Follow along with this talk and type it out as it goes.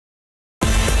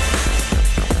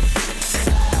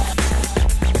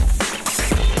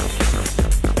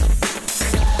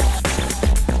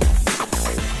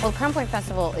Crown Point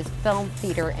Festival is film,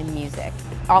 theater, and music.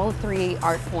 All three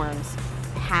art forms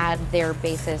had their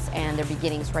basis and their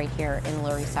beginnings right here in the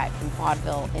Lower East Side, from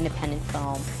vaudeville, independent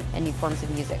film, and new forms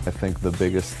of music. I think the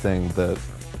biggest thing that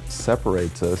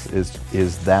separates us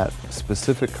is that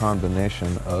specific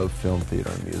combination of film, theater,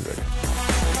 and music.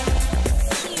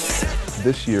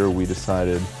 This year we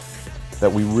decided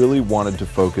that we really wanted to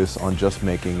focus on just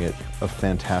making it a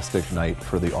fantastic night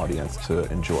for the audience to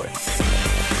enjoy.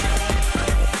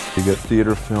 You get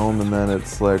theater, film, and then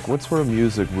it's like, what sort of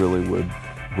music really would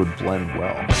blend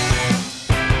well?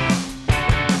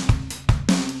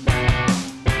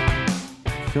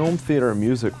 Film, theater, and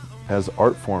music as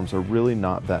art forms are really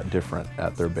not that different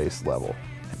at their base level.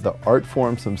 The art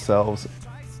forms themselves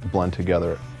blend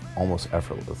together almost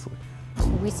effortlessly.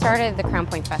 We started the Crown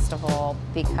Point Festival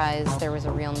because there was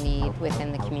a real need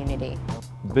within the community.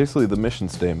 Basically, the mission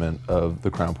statement of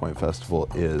the Crown Point Festival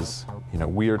is,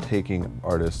 we are taking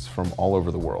artists from all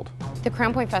over the world. The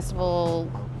Crown Point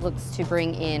Festival looks to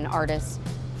bring in artists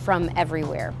from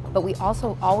everywhere, but we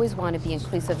also always want to be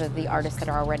inclusive of the artists that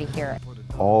are already here.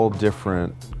 All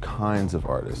different kinds of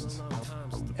artists,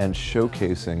 and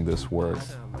showcasing this work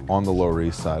on the Lower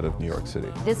East Side of New York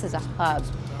City. This is a hub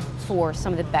for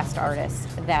some of the best artists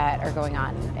that are going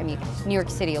on. I mean, New York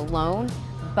City alone,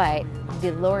 but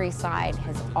the Lower East Side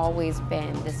has always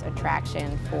been this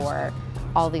attraction for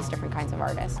all these different kinds of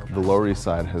artists. The Lower East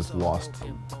Side has lost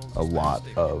a lot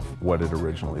of what it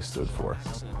originally stood for.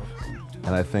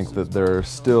 And I think that there are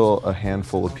still a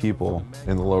handful of people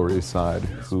in the Lower East Side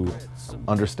who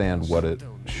understand what it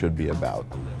should be about.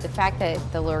 The fact that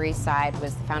the Lower East Side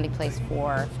was the founding place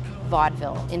for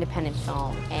vaudeville, independent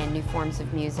film, and new forms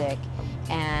of music,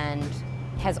 and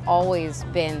has always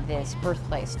been this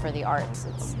birthplace for the arts.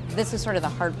 This is sort of the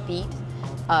heartbeat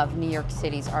of New York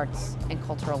City's arts and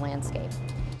cultural landscape.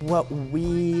 What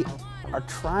we are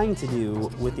trying to do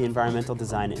with the environmental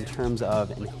design in terms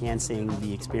of enhancing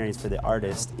the experience for the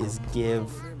artist is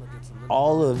give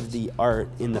all of the art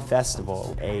in the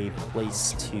festival a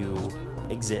place to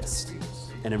exist,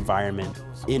 an environment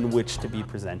in which to be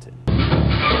presented.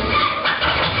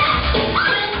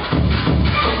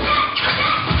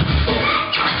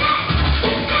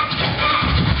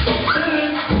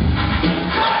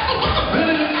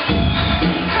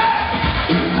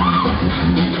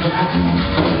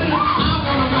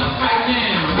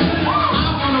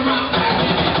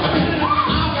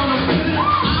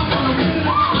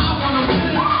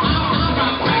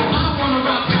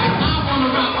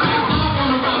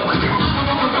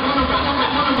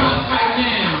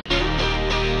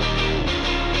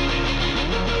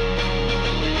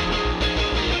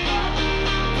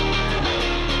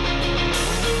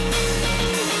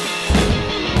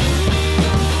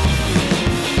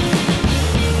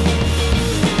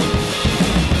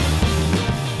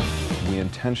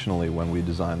 Intentionally, when we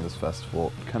designed this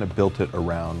festival, kind of built it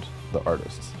around the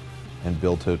artists and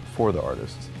built it for the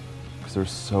artists, because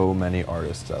there's so many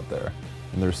artists out there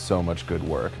and there's so much good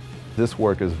work. This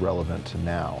work is relevant to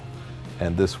now,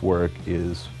 and this work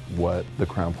is what the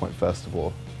Crown Point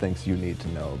Festival thinks you need to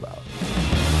know about.